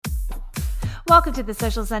Welcome to the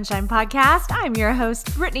Social Sunshine Podcast. I'm your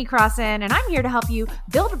host, Brittany Crossan, and I'm here to help you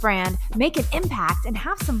build a brand, make an impact, and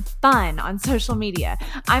have some fun on social media.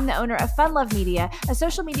 I'm the owner of Fun Love Media, a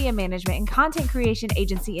social media management and content creation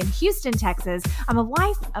agency in Houston, Texas. I'm a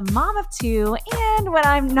wife, a mom of two, and when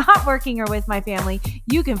I'm not working or with my family,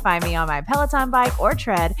 you can find me on my Peloton bike or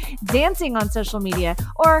tread, dancing on social media,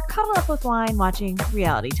 or cuddle up with wine watching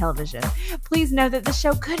reality television. Please know that the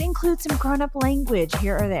show could include some grown-up language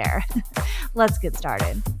here or there. Let's get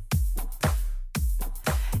started.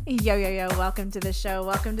 Yo. Welcome to the show.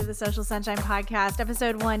 Welcome to the Social Sunshine Podcast,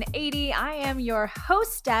 episode 180. I am your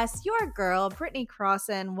hostess, your girl, Brittany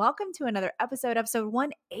Crossan. Welcome to another episode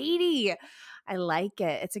 180. I like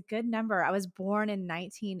it. It's a good number. I was born in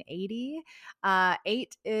 1980.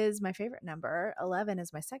 8 is my favorite number. 11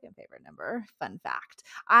 is my second favorite number. Fun fact.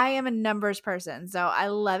 I am a numbers person, so I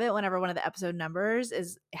love it whenever one of the episode numbers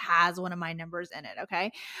has one of my numbers in it,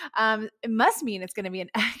 okay? It must mean it's going to be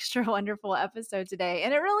an extra wonderful episode today,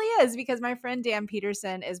 and it really is because my friend Dan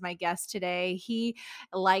Peterson is my guest today. He,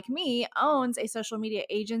 like me, owns a social media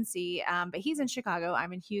agency, but he's in Chicago.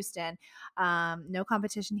 I'm in Houston. No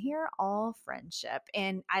competition here, all friendship.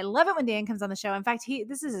 And I love it when Dan comes on the show. In fact,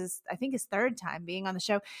 this is I think his third time being on the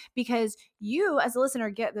show because you as a listener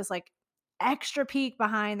get this like extra peek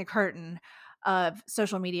behind the curtain of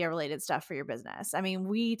social media related stuff for your business. I mean,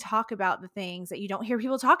 we talk about the things that you don't hear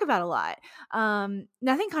people talk about a lot.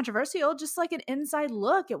 Nothing controversial, just like an inside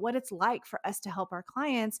look at what it's like for us to help our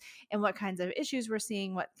clients and what kinds of issues we're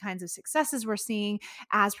seeing, what kinds of successes we're seeing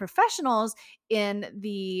as professionals in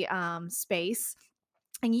the space.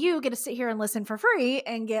 And you get to sit here and listen for free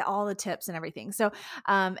and get all the tips and everything. So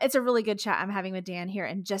it's a really good chat I'm having with Dan here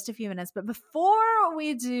in just a few minutes. But before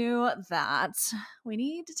we do that, we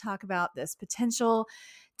need to talk about this potential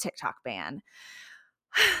TikTok ban.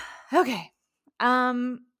 Okay.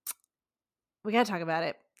 We got to talk about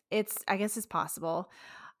it. I guess it's possible.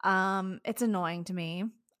 It's annoying to me,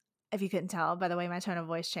 if you couldn't tell by the way my tone of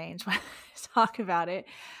voice changed when I talk about it,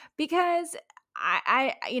 because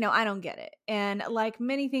I don't get it. And like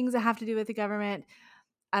many things that have to do with the government,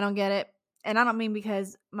 I don't get it. And I don't mean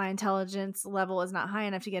because my intelligence level is not high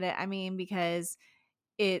enough to get it. I mean because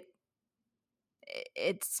it's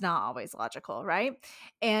not always logical, right?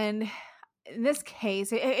 And in this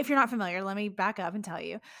case, if you're not familiar, let me back up and tell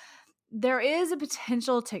you. There is a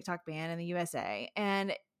potential TikTok ban in the USA,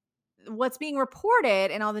 and what's being reported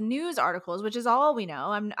in all the news articles, which is all we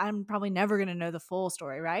know. I'm probably never going to know the full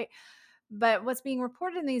story, right? But what's being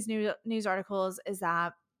reported in these news articles is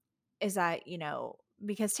that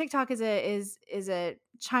because TikTok is a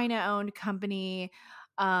China-owned company,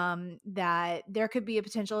 that there could be a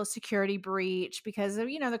potential security breach because of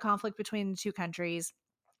the conflict between the two countries,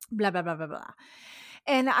 blah blah blah blah blah.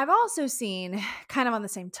 And I've also seen, kind of on the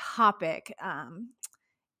same topic,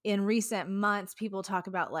 in recent months, people talk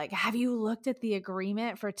about like, have you looked at the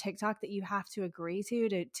agreement for TikTok that you have to agree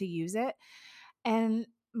to use it? And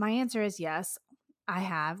my answer is yes, I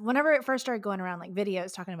have. Whenever it first started going around, like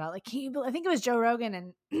videos talking about like, I think it was Joe Rogan,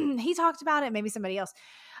 and he talked about it, maybe somebody else,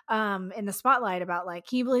 in the spotlight about like,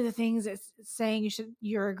 can you believe the things it's saying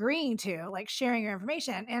you're agreeing to, like sharing your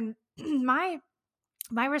information? And my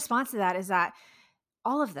response to that is that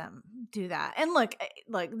all of them do that. And look,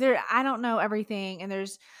 I don't know everything, and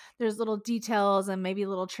there's little details and maybe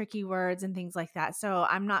little tricky words and things like that. So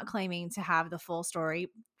I'm not claiming to have the full story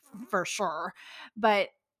for sure. But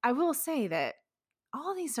I will say that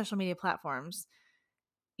all these social media platforms,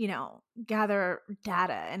 gather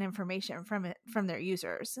data and information from their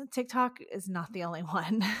users. TikTok is not the only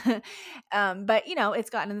one. But it's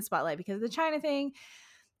gotten in the spotlight because of the China thing.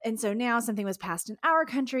 And so now something was passed in our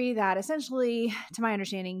country that essentially, to my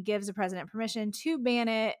understanding, gives the president permission to ban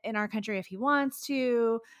it in our country if he wants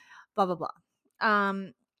to, blah, blah, blah.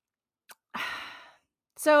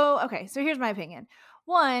 So here's my opinion.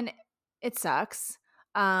 One, it sucks.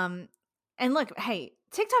 And look, hey,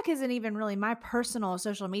 TikTok isn't even really my personal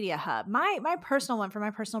social media hub. My personal one for my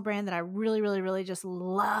personal brand that I really, really, really just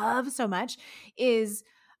love so much is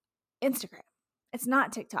Instagram. It's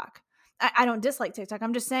not TikTok. I don't dislike TikTok.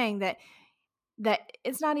 I'm just saying that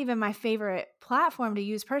it's not even my favorite platform to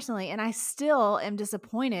use personally. And I still am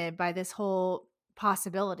disappointed by this whole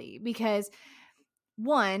possibility because,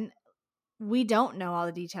 one, we don't know all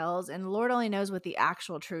the details, and Lord only knows what the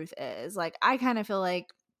actual truth is. Like, I kind of feel like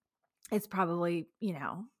it's probably,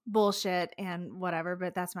 bullshit and whatever,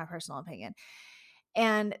 but that's my personal opinion.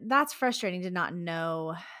 And that's frustrating to not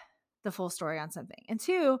know the full story on something. And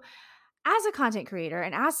two, as a content creator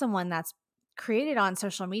and as someone that's created on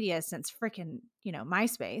social media since freaking,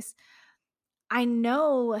 MySpace, I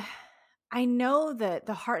know I know that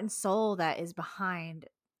the heart and soul that is behind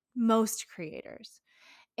most creators.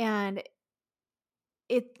 And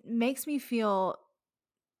it makes me feel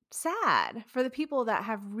sad for the people that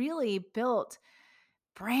have really built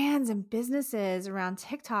brands and businesses around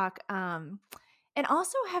TikTok, and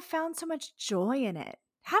also have found so much joy in it.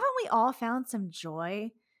 Haven't we all found some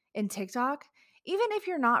joy in TikTok? Even if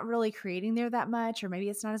you're not really creating there that much, or maybe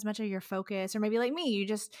it's not as much of your focus, or maybe like me,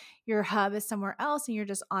 your hub is somewhere else and you're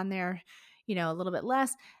just on there, a little bit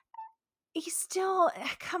less. You still,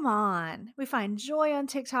 come on. We find joy on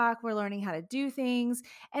TikTok. We're learning how to do things.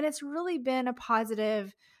 And it's really been a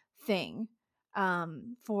positive thing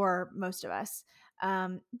for most of us.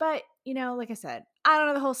 But, like I said, I don't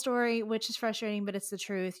know the whole story, which is frustrating, but it's the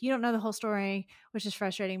truth. You don't know the whole story, which is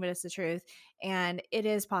frustrating, but it's the truth. And it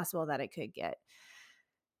is possible that I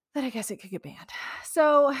guess it could get banned.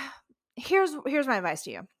 So here's my advice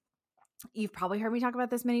to you. You've probably heard me talk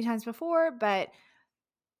about this many times before, but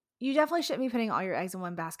you definitely shouldn't be putting all your eggs in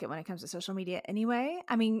one basket when it comes to social media anyway.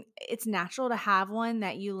 I mean, it's natural to have one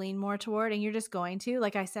that you lean more toward, and you're just going to.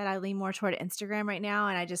 Like I said, I lean more toward Instagram right now,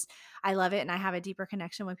 and I love it, and I have a deeper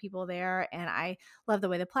connection with people there, and I love the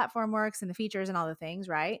way the platform works and the features and all the things,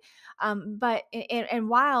 right? But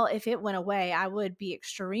while if it went away, I would be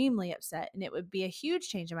extremely upset, and it would be a huge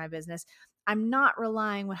change in my business. I'm not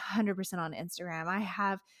relying 100% on Instagram. I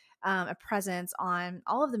have a presence on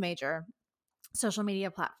all of the major social media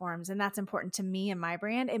platforms, and that's important to me and my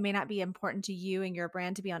brand. It may not be important to you and your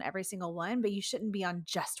brand to be on every single one, but you shouldn't be on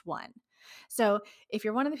just one. So if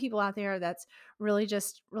you're one of the people out there that's really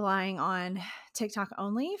just relying on TikTok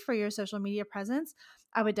only for your social media presence,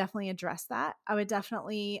 I would definitely address that. I would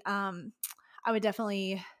definitely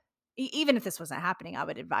even if this wasn't happening, I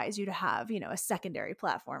would advise you to have, a secondary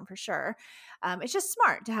platform for sure. It's just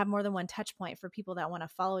smart to have more than one touch point for people that want to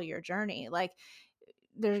follow your journey. Like,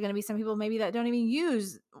 there's going to be some people maybe that don't even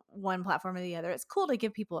use one platform or the other. It's cool to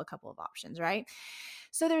give people a couple of options, right?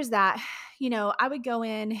 So there's that. I would go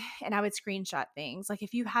in and I would screenshot things. Like,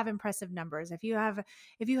 if you have impressive numbers, if you have,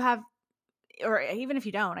 or even if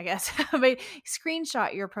you don't, I guess, but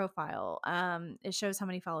screenshot your profile. It shows how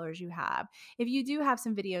many followers you have. If you do have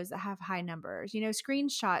some videos that have high numbers,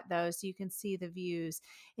 screenshot those so you can see the views.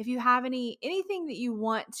 If you have anything that you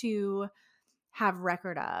want to have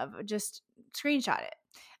record of, just screenshot it.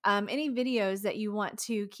 Any videos that you want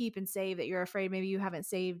to keep and save that you're afraid maybe you haven't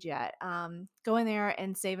saved yet, go in there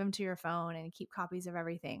and save them to your phone and keep copies of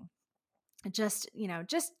everything. Just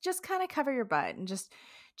kind of cover your butt and just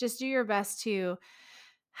do your best to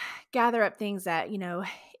gather up things that,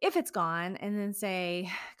 if it's gone, and then say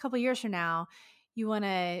a couple years from now, you want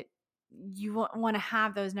to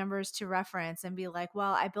have those numbers to reference and be like,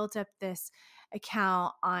 well, I built up this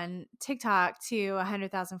account on TikTok to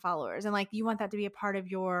 100,000 followers. And like, you want that to be a part of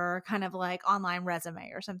your kind of like online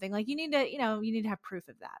resume or something. Like, you need to have proof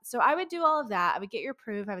of that. So I would do all of that. I would get your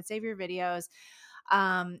proof. I would save your videos.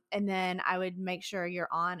 And then I would make sure you're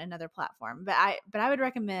on another platform. But I would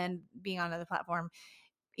recommend being on another platform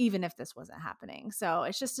even if this wasn't happening. So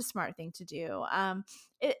it's just a smart thing to do.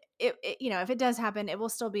 It if it does happen, it will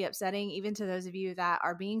still be upsetting, even to those of you that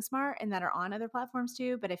are being smart and that are on other platforms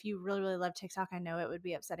too. But if you really, really love TikTok, I know it would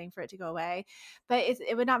be upsetting for it to go away, but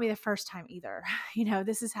it would not be the first time either.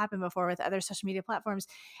 This has happened before with other social media platforms,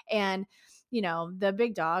 and the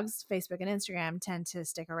big dogs, Facebook and Instagram, tend to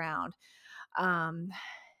stick around. And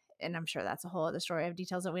I'm sure that's a whole other story of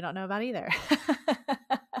details that we don't know about either.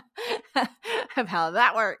 Of how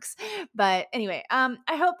that works. But anyway, I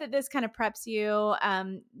hope that this kind of preps you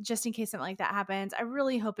just in case something like that happens. I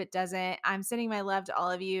really hope it doesn't. I'm sending my love to all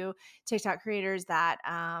of you TikTok creators that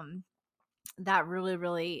really,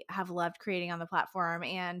 really have loved creating on the platform,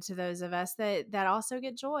 and to those of us that also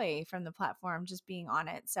get joy from the platform just being on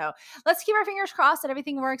it. So let's keep our fingers crossed that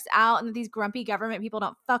everything works out and that these grumpy government people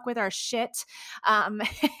don't fuck with our shit. And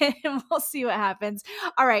we'll see what happens.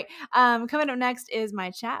 All right. Coming up next is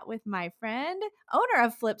my chat with my friend, owner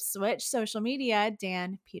of Flip Switch Social Media,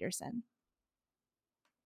 Dan Peterson.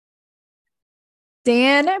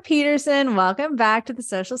 Dan Peterson, welcome back to the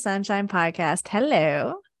Social Sunshine Podcast.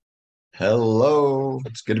 Hello. Hello.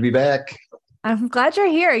 It's good to be back. I'm glad you're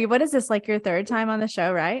here. What is this, like your third time on the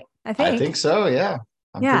show, right? I think so. Yeah.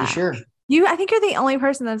 I'm pretty sure. I think you're the only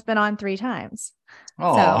person that's been on 3 times.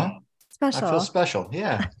 Oh, so, special. I feel special.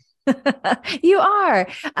 Yeah. You are.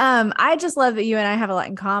 I just love that you and I have a lot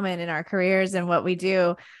in common in our careers and what we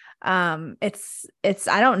do. It's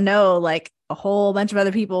I don't know, like a whole bunch of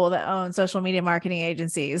other people that own social media marketing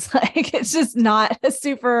agencies. Like, it's just not a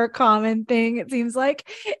super common thing, it seems like,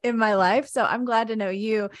 in my life. So I'm glad to know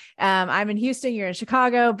you. I'm in Houston, you're in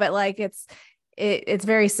Chicago, but like it's it's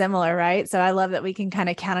very similar, right? So I love that we can kind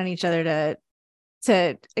of count on each other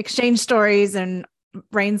to exchange stories and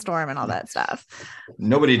brainstorm and all that stuff.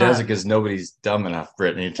 Nobody does it because nobody's dumb enough,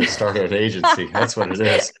 Brittany, to start an agency. That's what it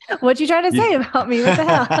is. What you trying to say about me? What the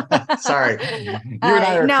hell? Sorry, you and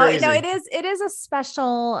I are crazy. No, it is a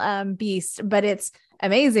special beast, but it's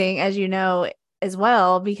amazing, as you know, as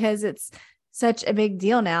well, because it's such a big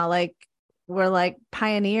deal now. Like, we're like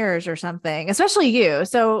pioneers or something, especially you.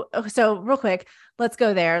 So real quick, let's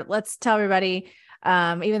go there. Let's tell everybody,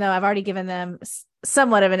 even though I've already given them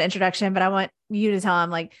somewhat of an introduction, but I want you to tell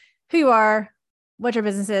them like who you are, what your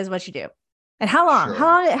business is, what you do, and how long. Sure.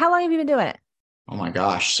 How long have you been doing it? Oh my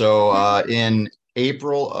gosh. So in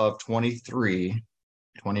April of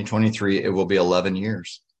 2023, it will be 11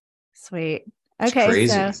 years. Sweet. Okay.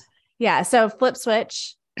 Crazy. So Flip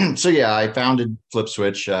Switch. So yeah, I founded Flip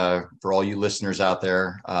Switch for all you listeners out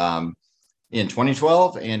there in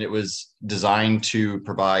 2012, and it was designed to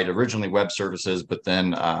provide originally web services, but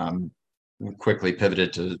then quickly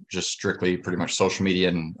pivoted to just strictly pretty much social media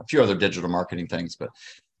and a few other digital marketing things. But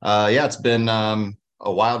yeah, it's been a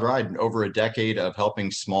wild ride, over a decade of helping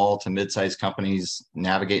small to mid-sized companies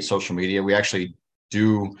navigate social media. We actually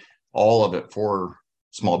do all of it for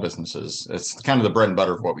small businesses. It's kind of the bread and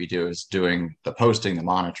butter of what we do, is doing the posting, the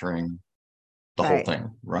monitoring, the whole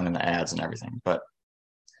thing, running the ads and everything. But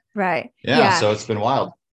yeah, so it's been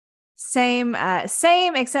wild. Same,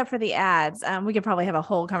 except for the ads. We could probably have a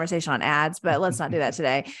whole conversation on ads, but let's not do that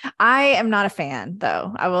today. I am not a fan,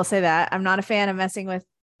 though. I will say that I'm not a fan of messing with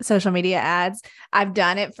social media ads. I've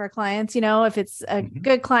done it for clients, if it's a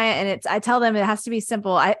good client, and I tell them it has to be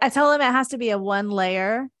simple. I tell them it has to be a one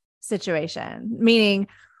layer situation, meaning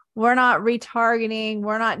we're not retargeting,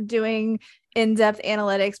 we're not doing in-depth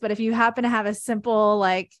analytics, but if you happen to have a simple,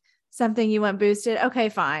 like something you want boosted, okay,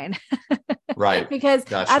 fine. Right. Because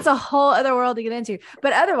that's a whole other world to get into.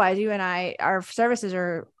 But otherwise, you and I, our services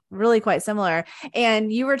are really quite similar.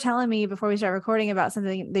 And you were telling me before we start recording about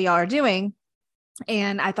something that y'all are doing.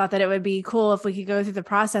 And I thought that it would be cool if we could go through the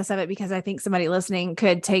process of it, because I think somebody listening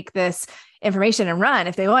could take this information and run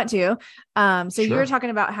if they want to. So you were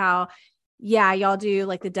talking about how, y'all do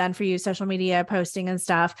like the done for you social media posting and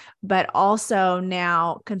stuff, but also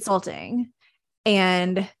now consulting,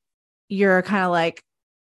 and you're kind of like,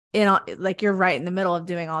 you're right in the middle of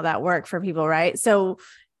doing all that work for people, right? So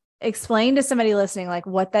explain to somebody listening, like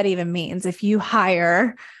what that even means. If you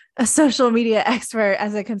hire a social media expert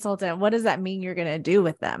as a consultant, what does that mean you're going to do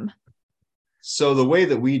with them? So the way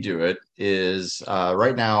that we do it is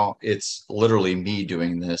right now it's literally me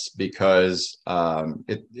doing this, because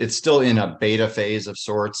it's still in a beta phase of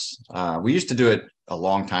sorts. We used to do it a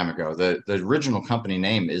long time ago. The original company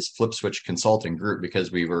name is Flip Switch Consulting Group,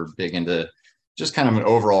 because we were big into just kind of an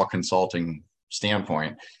overall consulting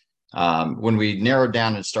standpoint. When we narrowed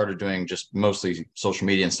down and started doing just mostly social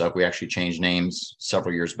media and stuff, we actually changed names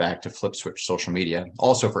several years back to Flip Switch Social Media,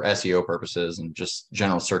 also for SEO purposes and just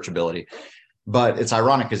general searchability. But it's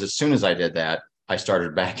ironic, because as soon as I did that, I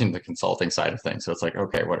started back in the consulting side of things. So it's like,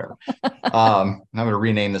 okay, whatever. I'm going to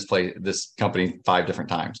rename this company 5 different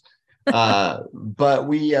times. But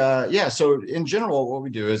we, so in general, what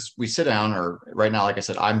we do is we sit down, or right now, like I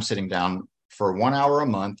said, I'm sitting down for 1 hour a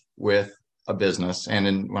month with a business.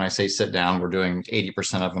 And when I say sit down, we're doing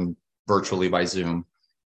 80% of them virtually by Zoom.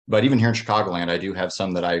 But even here in Chicagoland, I do have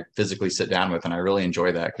some that I physically sit down with, and I really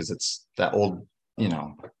enjoy that, because it's that old,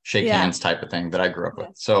 shake hands type of thing that I grew up with.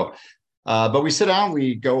 So, but we sit down,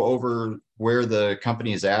 we go over where the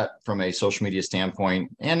company is at from a social media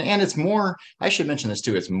standpoint. And it's more, I should mention this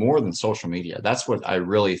too, it's more than social media. That's what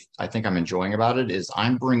I think I'm enjoying about it, is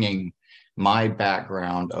I'm bringing my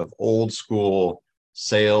background of old school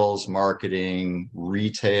sales, marketing,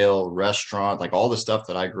 retail, restaurant, like all the stuff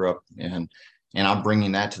that I grew up in. And I'm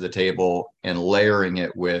bringing that to the table and layering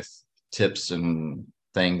it with tips and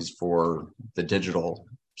things for the digital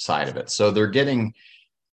side of it. So they're getting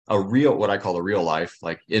what I call a real life,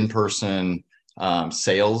 like in-person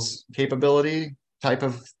sales capability type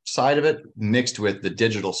of side of it, mixed with the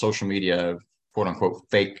digital social media, quote unquote,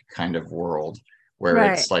 fake kind of world, where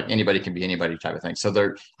it's like anybody can be anybody type of thing.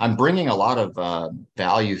 So I'm bringing a lot of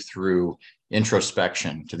value through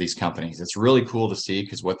introspection to these companies. It's really cool to see,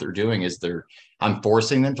 because what they're doing is I'm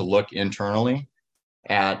forcing them to look internally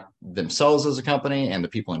at themselves as a company and the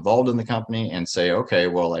people involved in the company, and say, okay,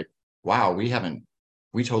 well, like, wow, we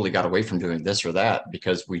totally got away from doing this or that,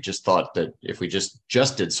 because we just thought that if we just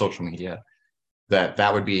did social media,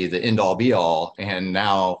 that would be the end all be all. And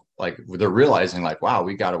now, like, they're realizing, like, wow,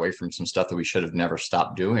 we got away from some stuff that we should have never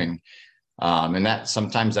stopped doing. And that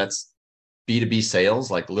sometimes that's B2B sales,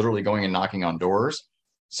 like literally going and knocking on doors.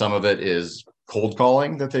 Some of it is cold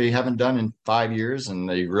calling that they haven't done in 5 years and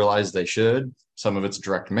they realize they should. Some of it's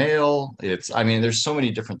direct mail. There's so many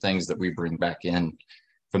different things that we bring back in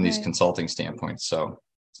from these consulting standpoints. So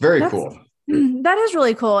it's very cool. That is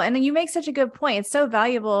really cool. And you make such a good point. It's so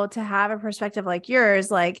valuable to have a perspective like yours,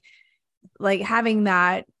 like having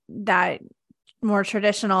that more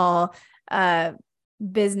traditional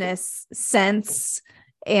business sense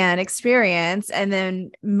and experience, and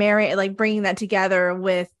then bringing that together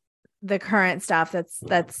with the current stuff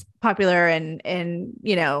that's popular and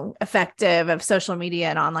effective of social media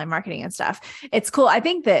and online marketing and stuff. It's cool. I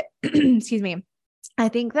think that, excuse me, I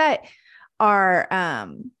think that our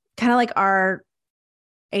kind of like our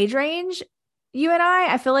age range, you and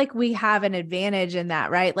I feel like we have an advantage in that,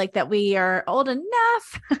 right? Like that we are old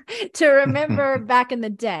enough to remember back in the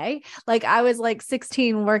day. Like I was like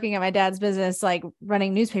 16 working at my dad's business, like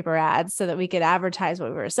running newspaper ads so that we could advertise what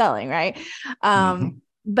we were selling. Right.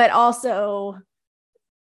 But also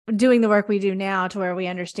doing the work we do now to where we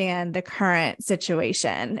understand the current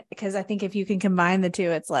situation. Because I think if you can combine the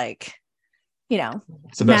two, it's like,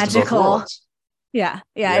 it's the magical. Yeah,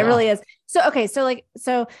 it really is. So, okay.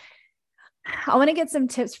 So I want to get some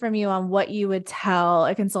tips from you on what you would tell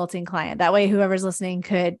a consulting client. That way, whoever's listening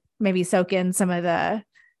could maybe soak in some of the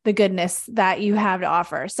goodness that you have to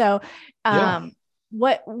offer. So,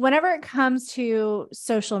 whenever it comes to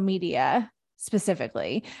social media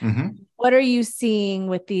specifically, what are you seeing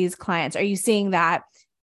with these clients? Are you seeing that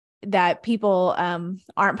people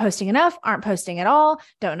aren't posting enough, aren't posting at all,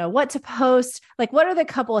 don't know what to post? Like, what are the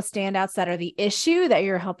couple of standouts that are the issue that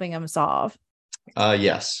you're helping them solve?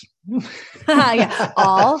 Yes.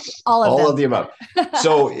 All of the above.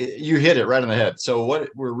 So you hit it right on the head. So what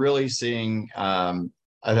we're really seeing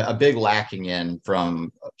a big lacking in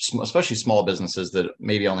from especially small businesses that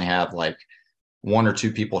maybe only have like one or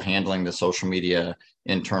two people handling the social media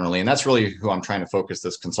internally. And that's really who I'm trying to focus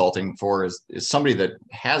this consulting for is somebody that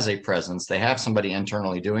has a presence. They have somebody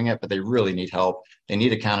internally doing it, but they really need help. They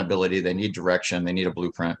need accountability. They need direction. They need a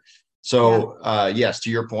blueprint. So yes, to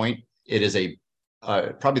your point, it is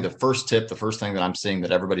probably the first thing that I'm seeing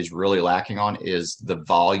that everybody's really lacking on is the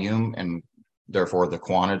volume and therefore the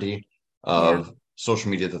quantity of social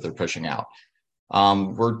media that they're pushing out.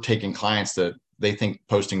 We're taking clients that they think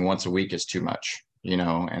posting once a week is too much,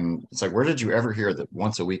 and it's like, where did you ever hear that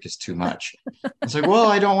once a week is too much? It's like, well,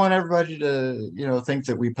 I don't want everybody to, think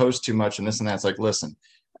that we post too much and this and that. It's like, listen,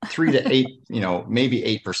 3 to 8, maybe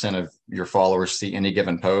 8% of your followers see any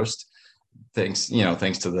given post. Thanks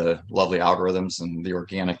to the lovely algorithms and the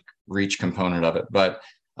organic reach component of it. But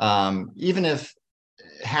even if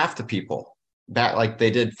half the people back like they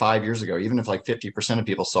did 5 years ago, even if like 50% of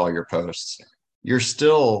people saw your posts, you're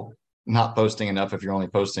still not posting enough if you're only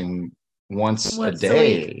posting once a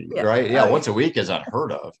day, right? Yeah, once a week is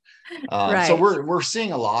unheard of. Right. So we're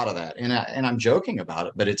seeing a lot of that, and I'm joking about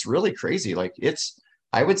it, but it's really crazy. Like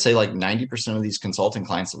I would say like 90% of these consulting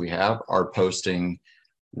clients that we have are posting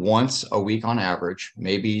once a week on average,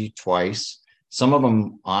 maybe twice. Some of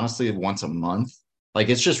them, honestly, once a month. Like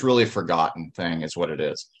it's just really a forgotten thing is what it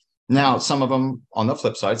is. Now, some of them, on the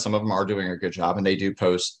flip side, some of them are doing a good job and they do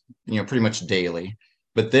post, pretty much daily.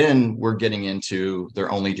 But then we're getting into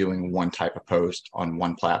they're only doing one type of post on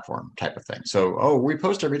one platform type of thing. So, we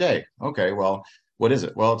post every day. Okay, well, what is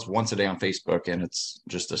it? Well, it's once a day on Facebook and it's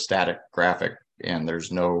just a static graphic and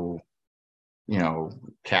there's no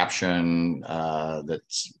caption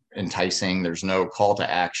that's enticing. There's no call to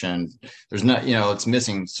action. There's not, it's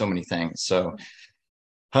missing so many things. So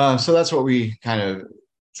that's what we kind of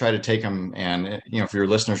try to take them. And, for your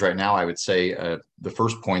listeners right now, I would say the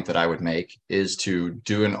first point that I would make is to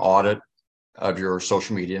do an audit of your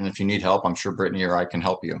social media. And if you need help, I'm sure Brittany or I can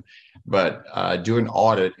help you, but do an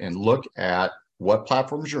audit and look at what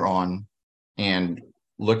platforms you're on and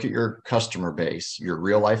look at your customer base, your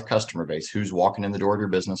real life customer base, who's walking in the door of your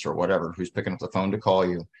business or whatever, who's picking up the phone to call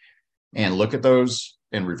you, and look at those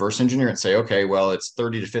and reverse engineer and say, okay, well, it's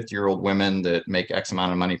 30 to 50-year-old women that make X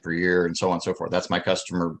amount of money per year and so on and so forth. That's my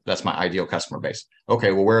customer. That's my ideal customer base.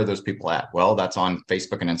 Okay, well, where are those people at? Well, that's on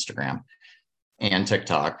Facebook and Instagram and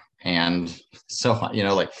TikTok. And so,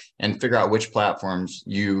 and figure out which platforms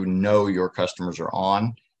your customers are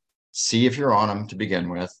on. See if you're on them to begin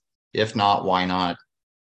with. If not, why not?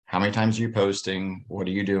 How many times are you posting? What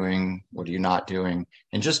are you doing? What are you not doing?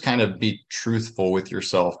 And just kind of be truthful with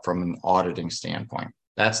yourself from an auditing standpoint.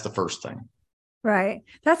 That's the first thing. Right.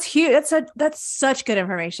 That's huge. That's such good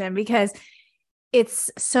information because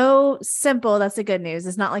it's so simple. That's the good news.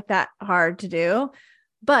 It's not like that hard to do,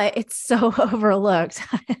 but it's so overlooked.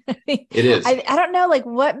 It is. I don't know, like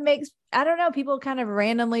I don't know, people kind of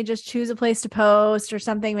randomly just choose a place to post or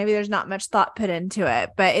something. Maybe there's not much thought put into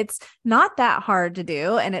it, but it's not that hard to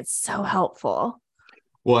do. And it's so helpful.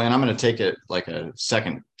 Well, and I'm going to take it like a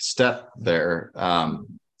second step there.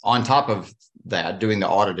 On top of that, doing the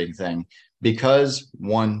auditing thing, because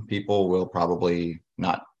one, people will probably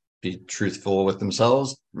not be truthful with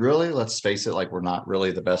themselves. Really, let's face it, like we're not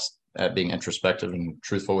really the best at being introspective and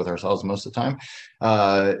truthful with ourselves most of the time.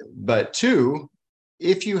 But two,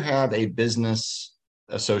 if you have a business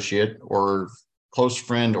associate or close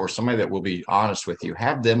friend or somebody that will be honest with you,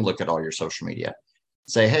 have them look at all your social media.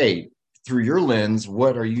 Say, hey, through your lens,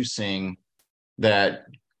 what are you seeing that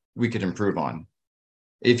we could improve on?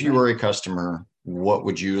 If you were a customer, what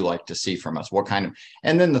would you like to see from us? What kind of,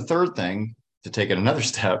 and then the third thing to take it another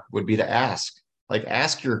step would be to ask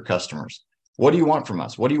your customers, what do you want from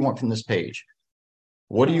us? What do you want from this page?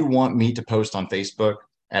 What do you want me to post on Facebook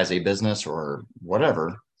as a business or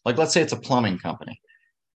whatever? Like, let's say it's a plumbing company.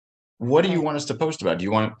 What do you want us to post about? Do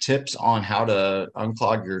you want tips on how to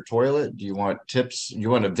unclog your toilet? Do you want tips?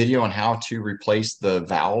 You want a video on how to replace the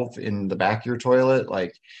valve in the back of your toilet?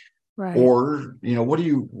 Like, or, what are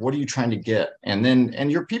you trying to get?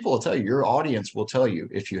 And your people will tell you, your audience will tell you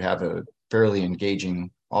if you have a fairly engaging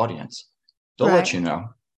audience. They'll let you know.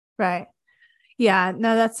 Right. Yeah,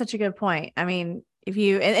 no, that's such a good point. I mean, if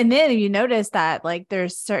you, and then if you notice that like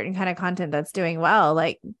there's certain kind of content that's doing well,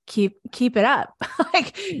 like keep it up.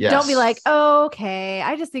 Like, don't be like, oh, okay,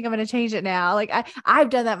 I just think I'm going to change it now. Like I've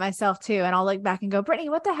done that myself too. And I'll look back and go, Brittany,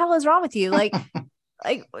 what the hell is wrong with you? Like,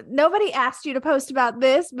 like nobody asked you to post about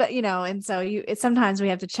this, but and so sometimes we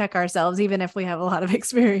have to check ourselves, even if we have a lot of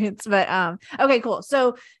experience, but, okay, cool.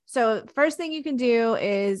 So first thing you can do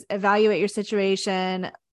is evaluate your situation,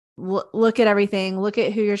 look at everything, look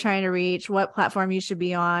at who you're trying to reach, what platform you should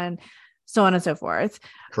be on, so on and so forth.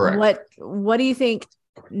 Correct. What do you think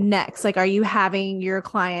next? Like, are you having your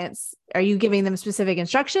clients, are you giving them specific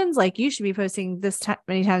instructions? Like you should be posting this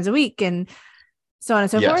many times a week and so on and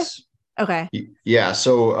so forth? Okay. Yeah.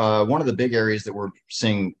 So one of the big areas that we're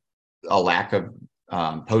seeing a lack of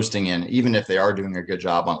posting in, even if they are doing a good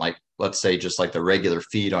job on, like, let's say just like the regular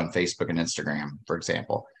feed on Facebook and Instagram, for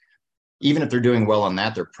example, even if they're doing well on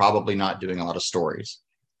that, they're probably not doing a lot of stories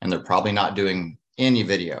and they're probably not doing any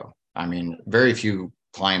video. I mean, very few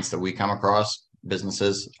clients that we come across,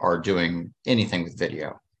 businesses, are doing anything with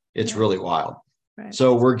video. It's really wild. Right.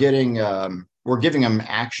 So we're giving them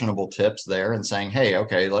actionable tips there and saying, hey,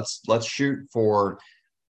 okay, let's shoot for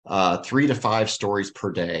 3 to 5 stories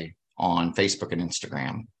per day on Facebook and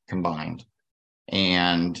Instagram combined.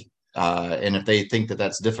 And if they think that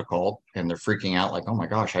that's difficult and they're freaking out, like, oh my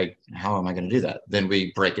gosh, how am I going to do that? Then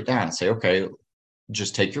we break it down and say, okay,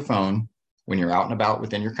 just take your phone when you're out and about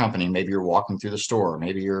within your company. Maybe you're walking through the store.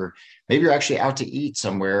 Maybe you're actually out to eat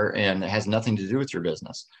somewhere and it has nothing to do with your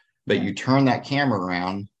business. But you turn that camera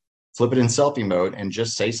around, flip it in selfie mode, and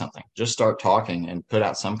just say something. Just start talking and put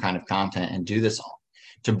out some kind of content and do this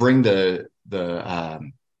to bring the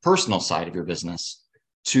personal side of your business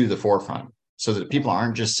to the forefront, so that people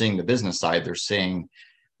aren't just seeing the business side. They're seeing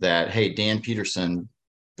that, hey, Dan Peterson,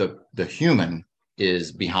 the human,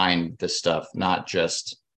 is behind this stuff, not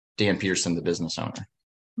just Dan Peterson, the business owner.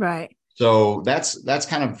 Right. So that's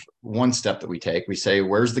kind of one step that we take. We say,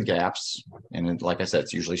 where's the gaps? And like I said,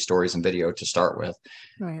 it's usually stories and video to start with.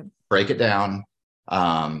 Right. Break it down.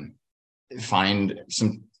 Find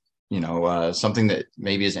some, something that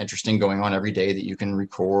maybe is interesting going on every day that you can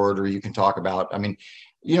record or you can talk about. I mean,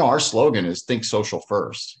 our slogan is think social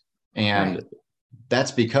first. And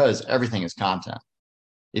that's because everything is content.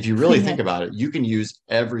 If you really think about it, you can use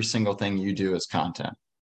every single thing you do as content.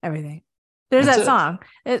 Everything. There's that song.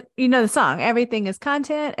 The song, everything is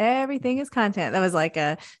content. Everything is content. That was like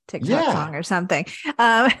a TikTok song or something.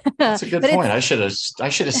 That's a good point. I should have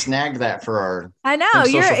snagged that for our. I know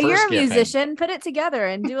you're a musician. Put it together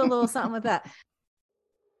and do a little something with that.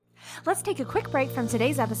 Let's take a quick break from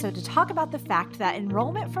today's episode to talk about the fact that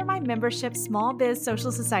enrollment for my membership Small Biz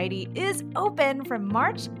Social Society is open from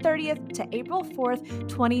March 30th to April 4th,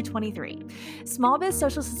 2023. Small Biz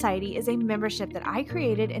Social Society is a membership that I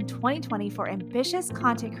created in 2020 for ambitious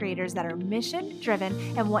content creators that are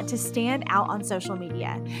mission-driven and want to stand out on social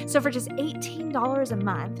media. So for just $18 a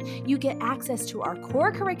month, you get access to our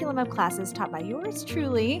core curriculum of classes taught by yours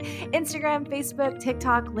truly, Instagram, Facebook,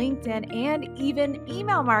 TikTok, LinkedIn, and even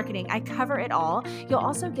email marketing. I cover it all. You'll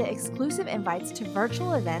also get exclusive invites to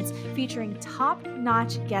virtual events featuring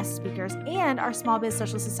top-notch guest speakers and our Small Biz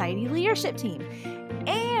Social Society leadership team.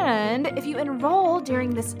 And And if you enroll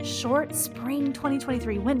during this short spring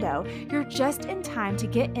 2023 window, you're just in time to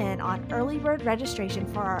get in on early bird registration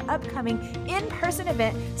for our upcoming in-person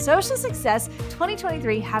event, Social Success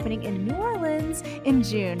 2023, happening in New Orleans in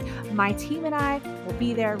June. My team and I will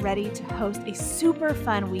be there ready to host a super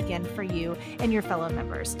fun weekend for you and your fellow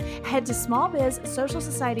members. Head to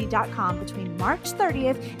smallbizsocialsociety.com between March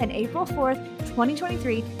 30th and April 4th,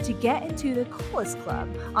 2023 to get into the coolest club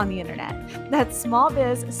on the internet. That's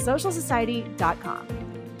smallbizsocialsociety.com.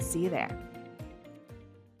 See you there.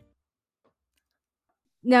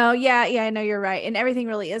 No, yeah, I know you're right. And everything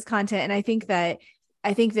really is content. And I think that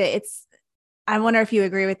it's, I wonder if you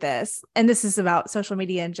agree with this. And this is about social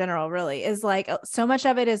media in general, really, is like so much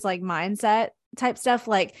of it is like mindset type stuff.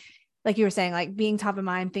 Like you were saying, like being top of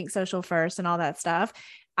mind, think social first and all that stuff.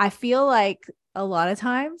 I feel like a lot of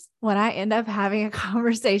times when I end up having a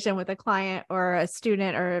conversation with a client or a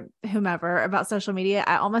student or whomever about social media,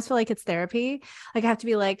 I almost feel like it's therapy. Like I have to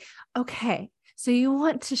be like, okay, so you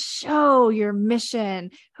want to show your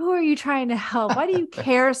mission. Who are you trying to help? Why do you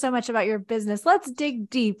care so much about your business? Let's dig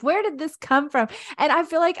deep. Where did this come from? And I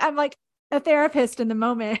feel like I'm like a therapist in the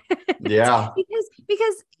moment. Yeah.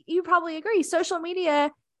 because you probably agree. Social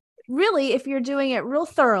media, really, if you're doing it real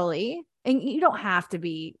thoroughly, and you don't have to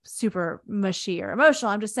be super mushy or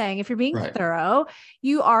emotional. I'm just saying, if you're being thorough,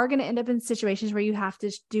 you are going to end up in situations where you have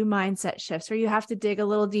to do mindset shifts, where you have to dig a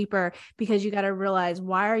little deeper because you got to realize,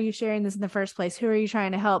 why are you sharing this in the first place? Who are you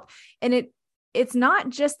trying to help? And it's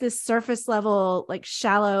not just this surface level, like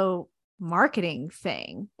shallow marketing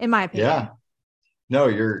thing, in my opinion. Yeah, no,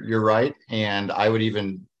 you're right. And I would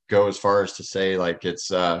even go as far as to say, like,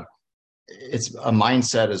 it's a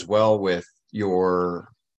mindset as well with your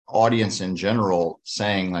audience in general,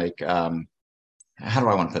 saying like, how do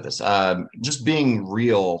I want to put this? Just being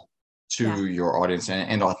real to your audience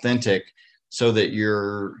and authentic, so that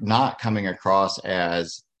you're not coming across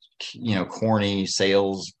as, corny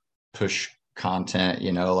sales push content,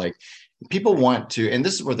 like people want to, and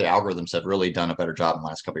this is where the algorithms have really done a better job in the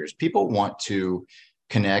last couple of years. People want to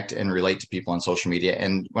connect and relate to people on social media.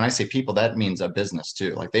 And when I say people, that means a business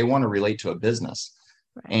too. Like they want to relate to a business.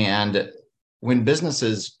 Right. And when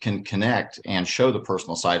businesses can connect and show the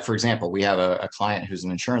personal side, for example, we have a client who's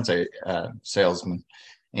an insurance salesman,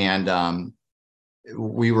 and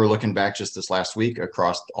we were looking back just this last week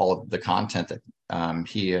across all of the content that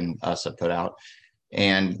he and us have put out.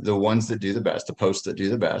 And the ones that do the best, the posts that do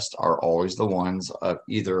the best, are always the ones of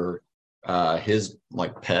either his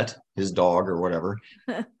like pet, his dog or whatever,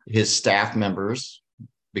 his staff members,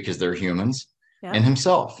 because they're humans, and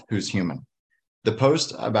himself, who's human. The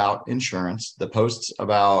post about insurance, the posts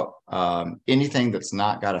about anything that's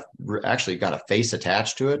not got a face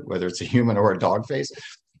attached to it, whether it's a human or a dog face,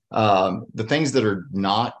 the things that are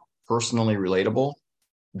not personally relatable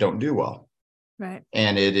don't do well. Right.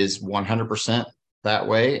 And it is 100% that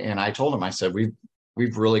way. And I told him, I said,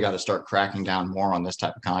 we've really got to start cracking down more on this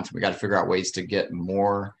type of content. We got to figure out ways to get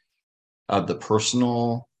more of the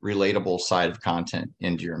personal, relatable side of content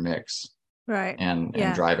into your mix. Right. And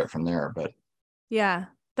drive it from there. But yeah,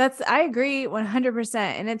 I agree 100%.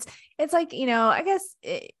 And it's like, I guess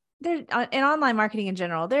there in online marketing in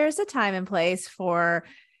general, there's a time and place for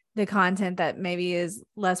the content that maybe is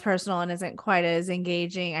less personal and isn't quite as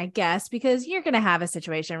engaging, I guess, because you're going to have a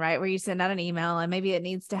situation, right, where you send out an email and maybe it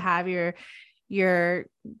needs to have your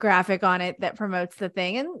graphic on it that promotes the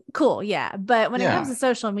thing, and cool. Yeah. But when it comes to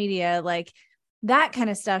social media, like that kind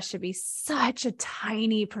of stuff should be such a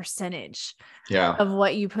tiny percentage of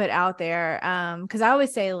what you put out there. Cause I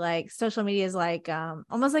always say like social media is like,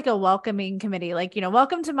 almost like a welcoming committee, like,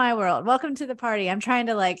 welcome to my world, welcome to the party. I'm trying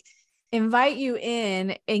to like invite you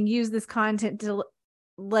in and use this content to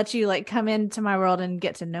let you like come into my world and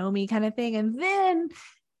get to know me, kind of thing. And then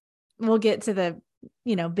we'll get to the,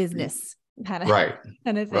 business kind of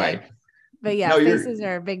thing. Right. But yeah, faces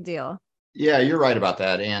are a big deal. Yeah, you're right about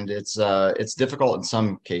that. And it's difficult in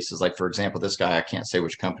some cases. Like, for example, this guy, I can't say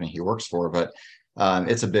which company he works for, but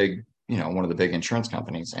it's a big, one of the big insurance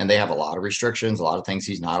companies, and they have a lot of restrictions, a lot of things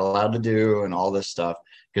he's not allowed to do and all this stuff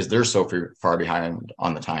because they're so far behind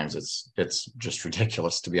on the times. It's just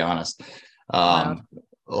ridiculous, to be honest.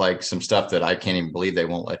 Like some stuff that I can't even believe they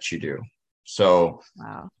won't let you do. So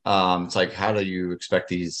it's like, how do you expect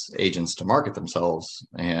these agents to market themselves?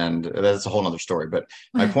 And that's a whole nother story. But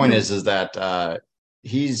my point is that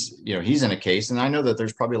he's in a case, and I know that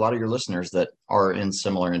there's probably a lot of your listeners that are in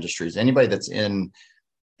similar industries. Anybody that's in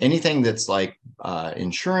anything that's like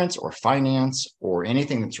insurance or finance or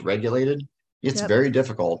anything that's regulated, it's very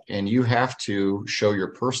difficult. And you have to show your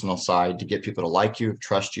personal side to get people to like you,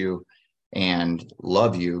 trust you, and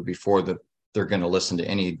love you before the they're going to listen to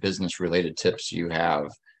any business related tips you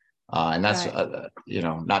have. And that's,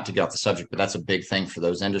 not to get off the subject, but that's a big thing for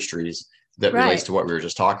those industries that relates to what we were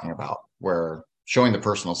just talking about, where showing the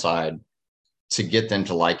personal side to get them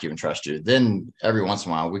to like you and trust you. Then every once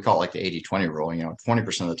in a while, we call it like the 80-20 rule,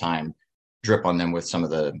 20% of the time, drip on them with some of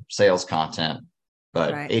the sales content,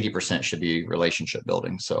 but 80% should be relationship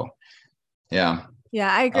building. So, yeah. Yeah,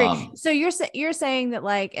 I agree. So you're saying that,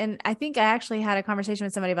 like, and I think I actually had a conversation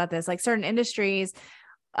with somebody about this, like certain industries.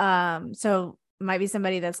 So might be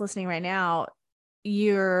somebody that's listening right now.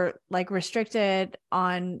 You're like restricted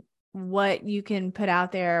on what you can put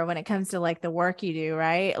out there when it comes to like the work you do,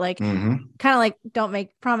 right? Like kind of like don't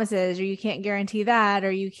make promises, or you can't guarantee that,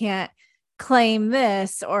 or you can't claim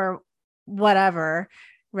this or whatever,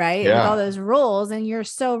 right? Yeah. With all those rules. And you're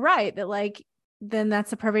so right that like, then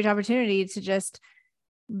that's a perfect opportunity to just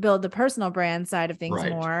build the personal brand side of things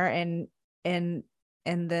more and then,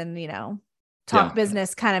 talk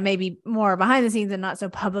business kind of maybe more behind the scenes and not so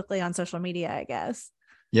publicly on social media, I guess.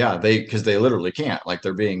 Yeah. Because they literally can't, like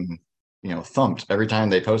they're being, thumped every time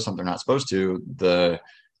they post something they're not supposed to. The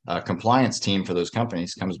compliance team for those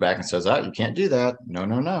companies comes back and says, you can't do that. No.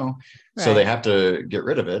 Right. So they have to get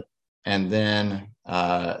rid of it. And then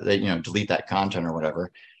they, delete that content or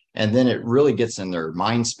whatever. And then it really gets in their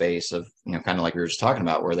mind space of, kind of like we were just talking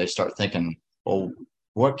about, where they start thinking, well,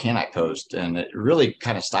 what can I post? And it really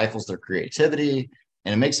kind of stifles their creativity,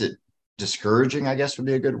 and it makes it discouraging, I guess would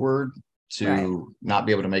be a good word, to not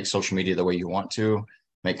be able to make social media the way you want to,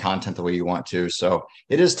 make content the way you want to. So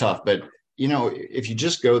it is tough, but if you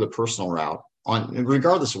just go the personal route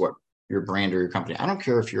regardless of what your brand or your company, I don't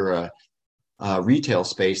care if you're a retail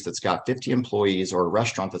space that's got 50 employees or a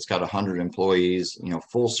restaurant that's got 100 employees,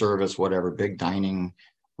 full service, whatever, big dining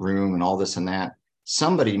room and all this and that.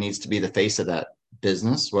 Somebody needs to be the face of that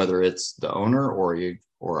business, whether it's the owner or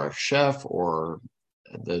a chef or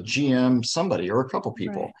the GM, somebody or a couple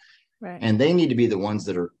people. Right. And they need to be the ones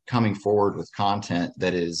that are coming forward with content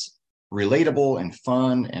that is relatable and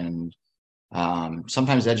fun and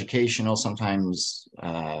sometimes educational, sometimes,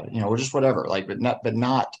 just whatever, like, but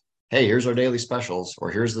not, hey, here's our daily specials,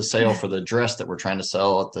 or here's the sale for the dress that we're trying to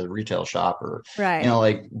sell at the retail shop, or,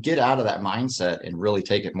 like get out of that mindset and really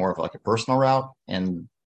take it more of like a personal route. And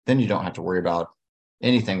then you don't have to worry about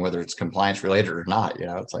anything, whether it's compliance related or not.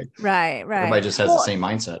 It's like, everybody just has the same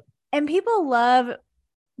mindset. And people love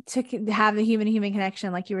to have the human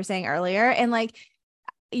connection, like you were saying earlier. And like,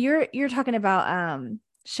 you're talking about,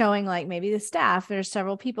 showing like maybe the staff, there's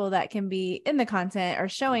several people that can be in the content, or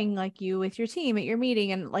showing like you with your team at your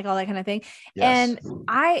meeting and like all that kind of thing. Yes. And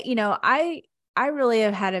I really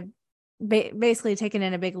have had basically taken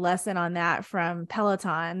in a big lesson on that from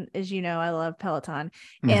Peloton. As I love Peloton.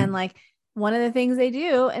 And like, one of the things they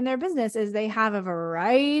do in their business is they have a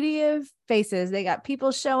variety of faces. They got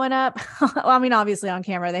people showing up. Well, I mean, obviously on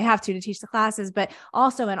camera, they have to teach the classes, but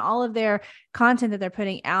also in all of their content that they're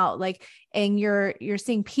putting out, like, and you're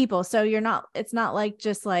seeing people. So it's not like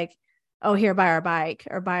just like, oh, here, buy our bike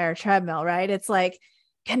or buy our treadmill, right? It's like,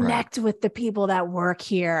 connect with the people that work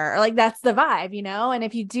here. Like that's the vibe, and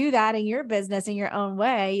if you do that in your business in your own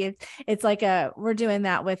way, it's like we're doing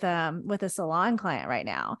that with a salon client right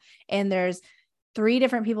now. And there's 3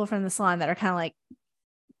 different people from the salon that are kind of like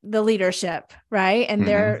the leadership, right? And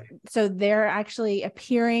they're actually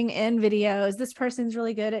appearing in videos. This person's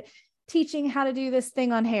really good at teaching how to do this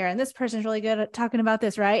thing on hair, and this person's really good at talking about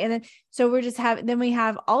this, right? And then so we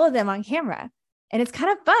have all of them on camera, and it's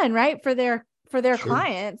kind of fun, right, for their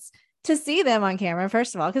clients to see them on camera,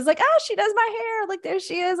 first of all, because like, oh, she does my hair, like there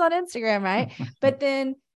she is on Instagram, right? But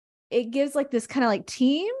then it gives like this kind of like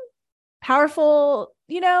team, powerful,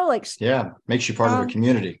 like makes you part of the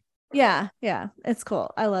community. Yeah, it's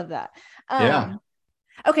cool. I love that.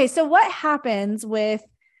 Okay, so what happens with?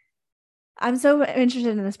 I'm so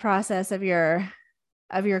interested in this process of your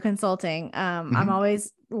consulting. I'm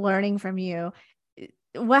always learning from you.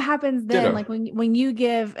 What happens then? Ditto. Like when you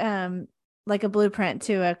give like a blueprint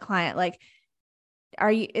to a client, like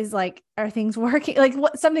are things working, like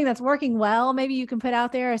something that's working well, maybe you can put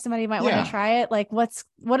out there, or somebody might want to try it. Like what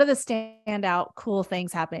are the standout cool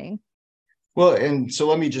things happening? Well, and so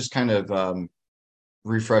let me just kind of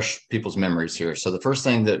refresh people's memories here. So the first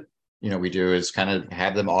thing that we do is kind of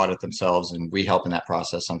have them audit themselves, and we help in that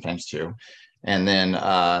process sometimes too. And then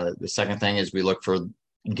the second thing is we look for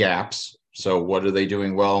gaps. So what are they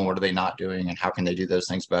doing well, and what are they not doing, and how can they do those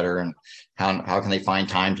things better, and how can they find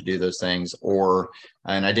time to do those things?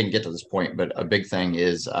 And I didn't get to this point, but a big thing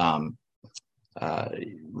is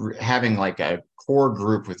having like a core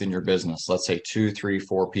group within your business, let's say 2, 3,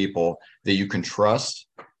 4 people that you can trust,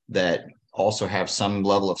 that also have some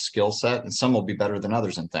level of skill set, and some will be better than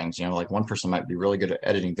others in things. Like one person might be really good at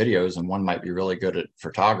editing videos, and one might be really good at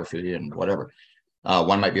photography and whatever.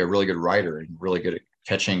 One might be a really good writer and really good at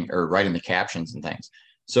catching or writing the captions and things.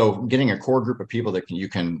 So getting a core group of people that you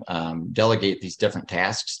can delegate these different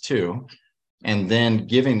tasks to, and then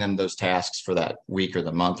giving them those tasks for that week or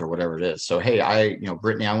the month or whatever it is. So, hey,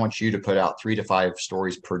 Brittany, I want you to put out 3 to 5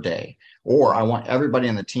 stories per day, or I want everybody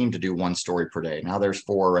on the team to do 1 story per day. Now there's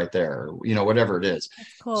 4 right there, whatever it is. That's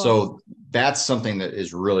cool. So that's something that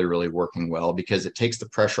is really, really working well, because it takes the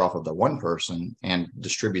pressure off of the one person and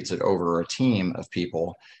distributes it over a team of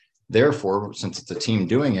people. Therefore, since it's a team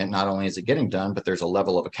doing it, not only is it getting done, but there's a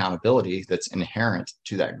level of accountability that's inherent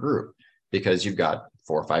to that group, because you've got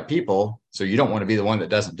 4 or 5 people. So you don't want to be the one that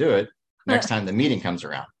doesn't do it next time the meeting comes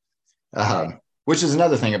around. Which is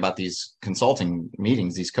another thing about these consulting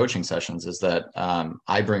meetings, these coaching sessions, is that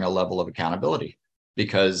I bring a level of accountability,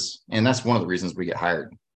 and that's one of the reasons we get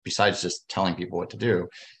hired. Besides just telling people what to do,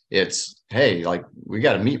 it's, hey, like, we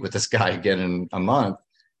got to meet with this guy again in a month.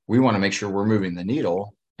 We want to make sure we're moving the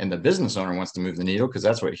needle, and the business owner wants to move the needle because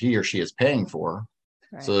that's what he or she is paying for.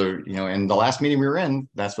 Right. So, in the last meeting we were in,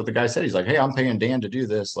 that's what the guy said. He's like, hey, I'm paying Dan to do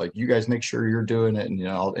this. Like, you guys make sure you're doing it. And,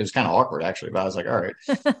 it was kind of awkward, actually. But I was like, all right,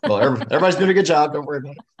 well, everybody's doing a good job. Don't worry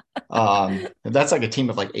about it. That's like a team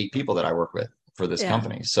of like 8 people that I work with for this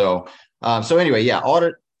company. So anyway,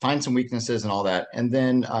 audit, find some weaknesses and all that. And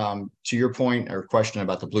then to your point or question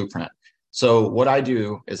about the blueprint. So what I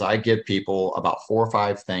do is I give people about 4 or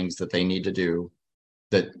 5 things that they need to do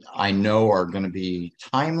that I know are going to be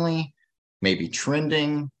timely, maybe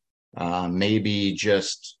trending, maybe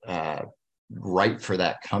just right for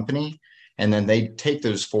that company. And then they take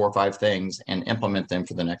those 4 or 5 things and implement them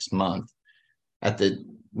for the next month. At the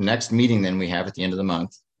next meeting then we have at the end of the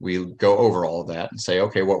month, we go over all of that and say,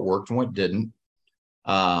 okay, what worked and what didn't.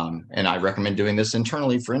 And I recommend doing this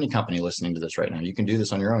internally for any company listening to this right now. You can do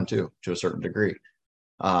this on your own too, to a certain degree.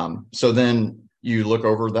 So then you look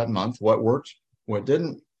over that month, what worked, what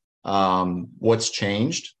didn't, what's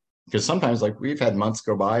changed. Because sometimes, like, we've had months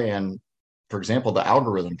go by and, for example, the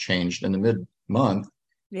algorithm changed in the mid-month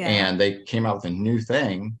and they came out with a new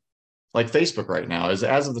thing. Like Facebook right now,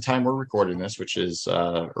 as of the time we're recording this, which is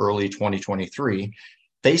early 2023,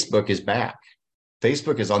 Facebook is back.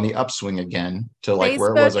 Facebook is on the upswing again to like Facebook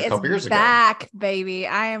where it was a couple years ago. Back, baby.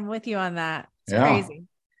 I am with you on that. It's crazy.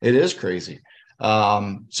 It is crazy.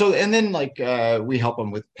 So, and then like, we help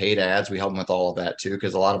them with paid ads. We help them with all of that too,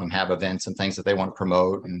 because a lot of them have events and things that they want to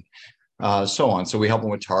promote and, so on. So we help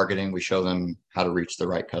them with targeting. We show them how to reach the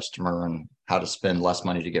right customer and how to spend less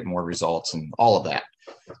money to get more results and all of that.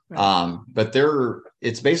 Right. But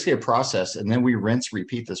it's basically a process. And then we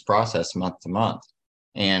repeat this process month to month,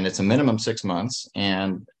 and it's a minimum 6 months.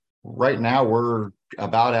 And right now we're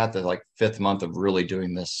about at the like 5th month of really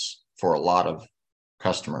doing this for a lot of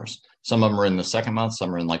customers. Some of them are in the 2nd month,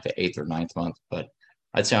 some are in like the 8th or 9th month, but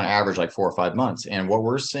I'd say on average like 4 or 5 months. And what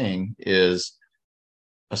we're seeing is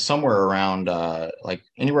somewhere around like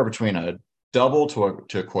anywhere between a double to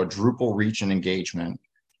a quadruple reach and engagement.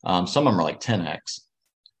 Some of them are like 10x.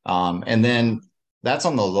 And then that's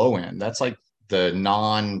on the low end. That's like the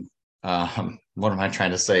what am I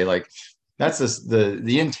trying to say? Like, that's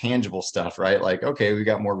the intangible stuff, right? Like, okay, we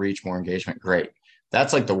got more reach, more engagement. Great.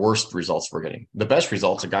 That's like the worst results we're getting. The best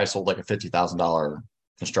results, a guy sold like a $50,000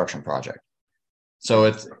 construction project. So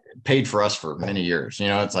it's paid for us for many years.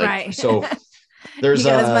 It's like, right. So there's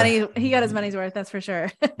he got his money's worth. That's for sure.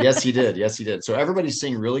 Yes, he did. Yes, he did. So everybody's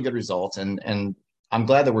seeing really good results. And I'm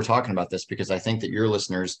glad that we're talking about this, because I think that your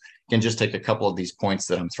listeners can just take a couple of these points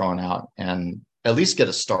that I'm throwing out and at least get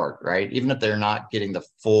a start, right? Even if they're not getting the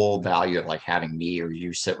full value of like having me or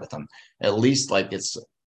you sit with them, at least like it's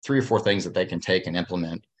 3 or 4 things that they can take and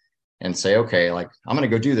implement and say, okay, like, I'm going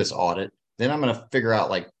to go do this audit. Then I'm going to figure out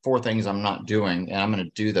like 4 things I'm not doing, and I'm going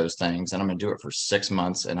to do those things, and I'm going to do it for 6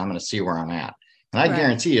 months, and I'm going to see where I'm at. And I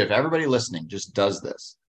guarantee you, if everybody listening just does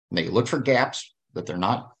this, and they look for gaps that they're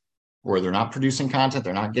not producing content,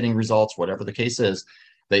 they're not getting results, whatever the case is,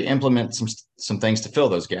 they implement some things to fill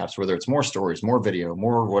those gaps, whether it's more stories, more video,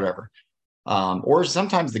 more whatever. Or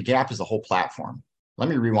sometimes the gap is the whole platform. Let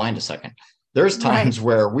me rewind a second. There's times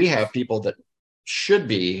where we have people that should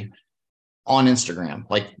be on Instagram.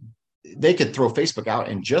 Like, they could throw Facebook out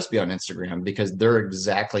and just be on Instagram because they're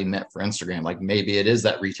exactly meant for Instagram. Like, maybe it is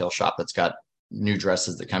that retail shop that's got new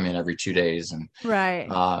dresses that come in every 2 days, and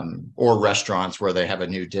or restaurants where they have a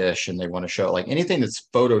new dish and they want to show, like, anything that's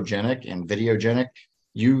photogenic and videogenic.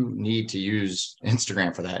 You need to use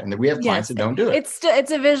Instagram for that. And we have clients that don't do it.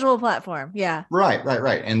 It's a visual platform. Yeah. Right.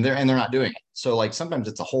 And they're not doing it. So like sometimes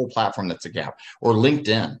it's a whole platform that's a gap. Or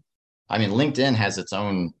LinkedIn. I mean, LinkedIn has its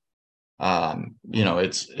own,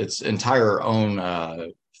 its entire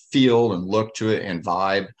own feel and look to it and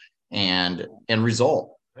vibe and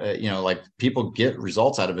result. Like people get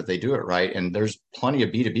results out of it. They do it right. And there's plenty of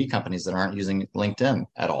B2B companies that aren't using LinkedIn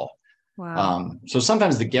at all. Wow. So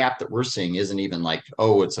sometimes the gap that we're seeing isn't even like,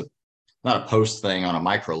 oh, it's not a post thing on a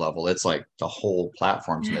micro level. It's like the whole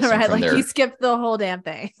platform's missing Right. from Like there. you skipped the whole damn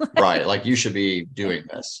thing. Right. Like you should be doing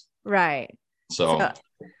this. Right. So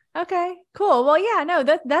okay, cool. Well, yeah, no,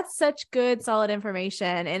 that's such good, solid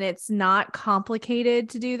information. And it's not complicated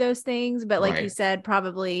to do those things. But like you right. said,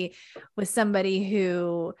 probably with somebody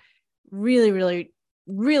who really, really,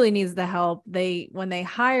 really needs the help, when they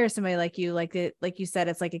hire somebody like you, like you said,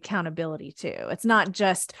 it's like accountability too. It's not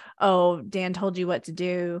just, oh, Dan told you what to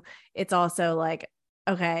do. It's also like,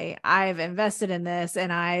 okay, I've invested in this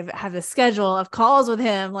and have a schedule of calls with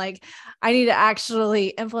him. Like I need to actually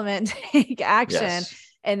implement, take action. Yes.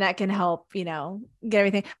 And that can help, get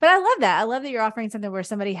everything. But I love that. I love that you're offering something where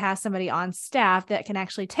somebody has somebody on staff that can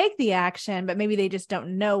actually take the action, but maybe they just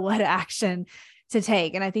don't know what action to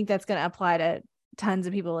take. And I think that's going to apply to tons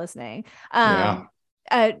of people listening. Yeah.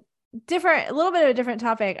 A little bit of a different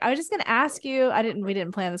topic. I was just going to ask you, we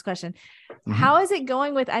didn't plan this question. Mm-hmm. How is it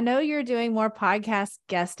going with, I know you're doing more podcast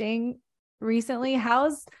guesting recently.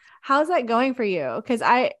 How's that going for you? Cause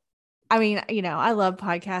I mean, I love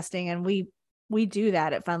podcasting and we do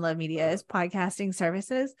that at Fun Love Media as podcasting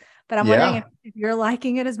services, but I'm wondering if you're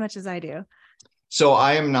liking it as much as I do. So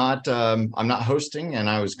I'm not hosting, and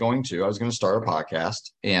I was going to start a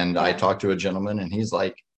podcast, and I talked to a gentleman and he's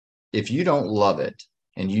like, if you don't love it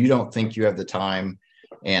and you don't think you have the time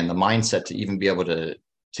and the mindset to even be able to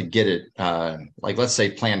get it, like, let's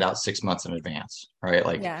say planned out 6 months in advance, right?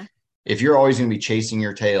 Like if you're always going to be chasing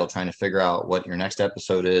your tail, trying to figure out what your next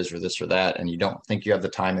episode is or this or that, and you don't think you have the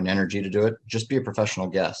time and energy to do it, just be a professional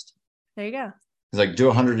guest. There you go. He's like, do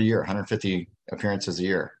 100 a year, 150 appearances a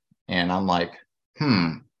year. And I'm like,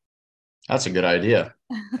 that's a good idea.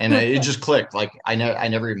 And it just clicked. Like I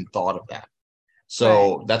never even thought of that.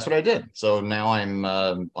 So that's what I did. So now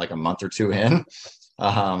I'm like a month or two in.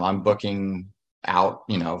 I'm booking out,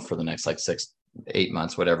 for the next like 6-8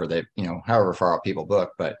 months, whatever they, however far out people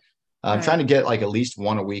book. But I'm trying to get like at least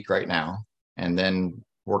one a week right now, and then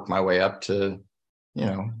work my way up to,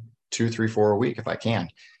 2, 3, 4 a week if I can.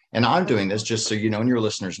 And I'm doing this just so and your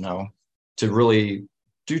listeners know, to really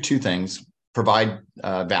do two things: provide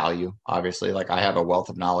value. Obviously, like I have a wealth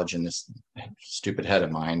of knowledge in this stupid head of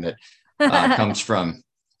mine that comes from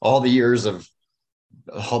all the years of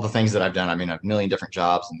all the things that I've done. I mean, a million different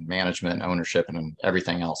jobs and management and ownership and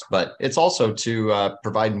everything else, but it's also to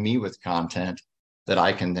provide me with content that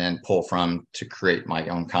I can then pull from to create my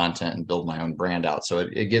own content and build my own brand out. So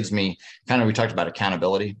it gives me we talked about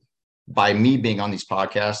accountability by me being on these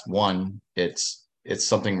podcasts. One, it's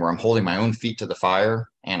something where I'm holding my own feet to the fire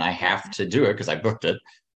and I have to do it because I booked it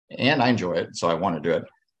and I enjoy it. So I want to do it.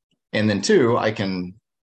 And then two, I can,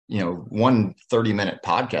 1 30-minute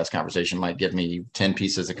podcast conversation might give me 10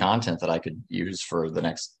 pieces of content that I could use for the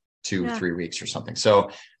next 2-3 weeks or something.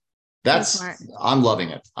 So I'm loving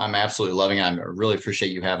it. I'm absolutely loving it. I really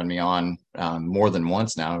appreciate you having me on more than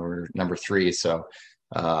once now. We're number 3. So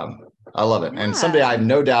I love it. And someday, I have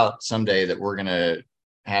no doubt that we're going to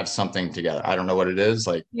have something together. I don't know what it is,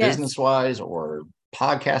 like business wise or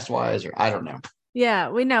podcast wise, or I don't know. Yeah,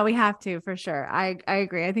 we know we have to, for sure. I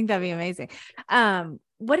agree. I think that'd be amazing.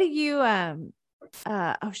 What do you,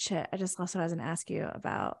 oh shit, I just lost what I was going to ask you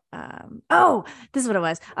about. This is what it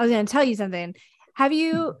was. I was going to tell you something. Have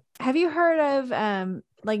you heard of,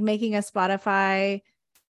 like making a Spotify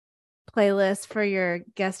playlist for your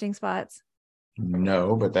guesting spots?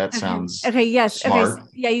 No, but that sounds okay. Yes. smart. Okay.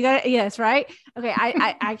 Yeah, you got it. Yes. Right. Okay.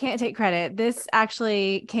 I can't take credit. This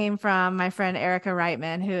actually came from my friend Erica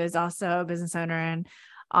Reitman, who is also a business owner and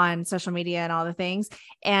on social media and all the things.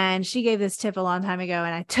 And she gave this tip a long time ago,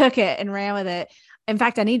 and I took it and ran with it. In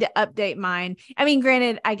fact, I need to update mine. I mean,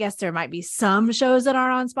 granted, I guess there might be some shows that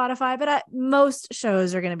aren't on Spotify, but most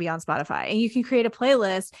shows are going to be on Spotify, and you can create a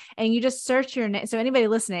playlist and you just search your name. So anybody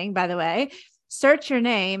listening, by the way, search your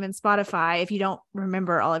name in Spotify if you don't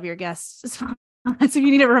remember all of your guests. So if you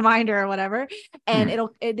need a reminder or whatever, and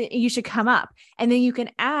you should come up, and then you can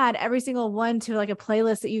add every single one to like a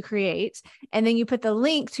playlist that you create. And then you put the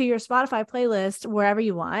link to your Spotify playlist wherever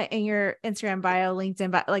you want, in your Instagram bio,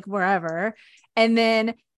 LinkedIn bio, like wherever. And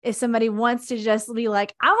then if somebody wants to just be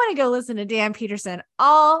like, I want to go listen to Dan Peterson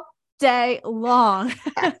all day long,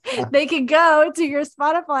 they can go to your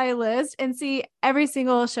Spotify list and see every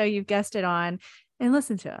single show you've guested on and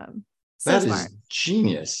listen to them. So That smart. is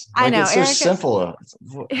genius. I Like know, it's so Erica. simple.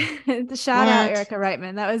 The shout out What? Erica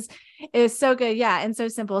Reitman. It was so good. Yeah. And so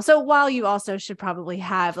simple. So while you also should probably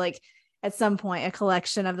have like at some point a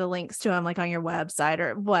collection of the links to them, like on your website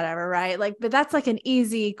or whatever, right? Like, but that's like an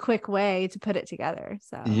easy, quick way to put it together.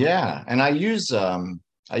 So Yeah, and I use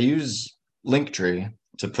Linktree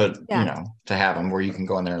to put, yeah. to have them where you can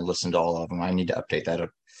go in there and listen to all of them. I need to update that.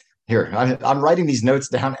 Here, I'm writing these notes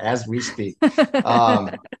down as we speak.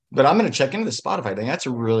 But I'm going to check into the Spotify thing. That's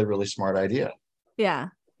a really, really smart idea. Yeah.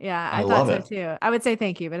 Yeah. I I thought love so it. too. I would say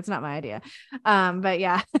thank you, but it's not my idea. But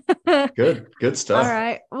yeah. Good All stuff.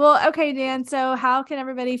 right. Well, okay, Dan. So how can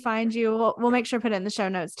everybody find you? We'll make sure to put it in the show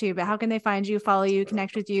notes too, but how can they find you, follow you,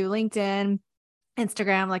 connect with you, LinkedIn,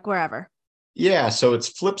 Instagram, like wherever? Yeah, so it's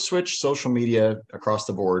Flip Switch social media across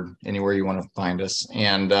the board, anywhere you want to find us.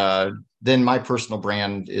 And then my personal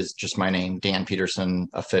brand is just my name, Dan Peterson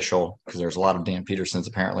Official, because there's a lot of Dan Petersons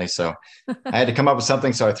apparently. So I had to come up with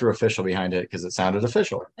something, so I threw official behind it because it sounded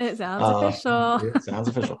official. It sounds official. It sounds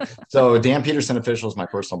official. So Dan Peterson Official is my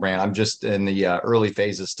personal brand. I'm just in the early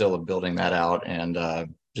phases still of building that out and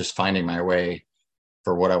just finding my way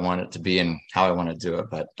for what I want it to be and how I want to do it.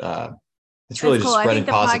 But it's really just spreading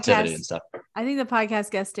positivity and stuff. I think the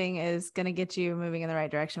podcast guesting is going to get you moving in the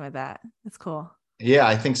right direction with that. That's cool. Yeah,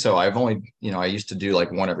 I think so. I've only, I used to do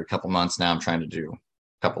like one every couple months. Now I'm trying to do a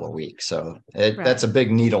couple of weeks. So that's a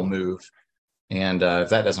big needle move. And if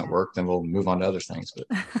that doesn't work, then we'll move on to other things. But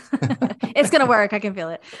it's going to work. I can feel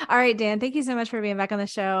it. All right, Dan, thank you so much for being back on the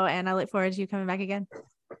show. And I look forward to you coming back again.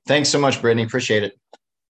 Thanks so much, Brittany. Appreciate it.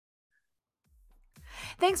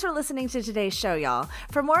 Thanks for listening to today's show, y'all.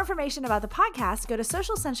 For more information about the podcast, go to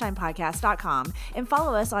socialsunshinepodcast.com and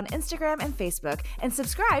follow us on Instagram and Facebook, and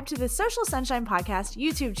subscribe to the Social Sunshine Podcast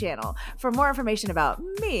YouTube channel. For more information about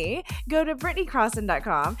me, go to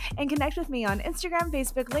BrittanyCrossan.com and connect with me on Instagram,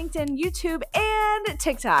 Facebook, LinkedIn, YouTube, and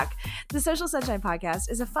TikTok. The Social Sunshine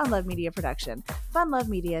Podcast is a Fun Love Media production.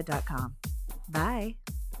 funlovemedia.com. Bye.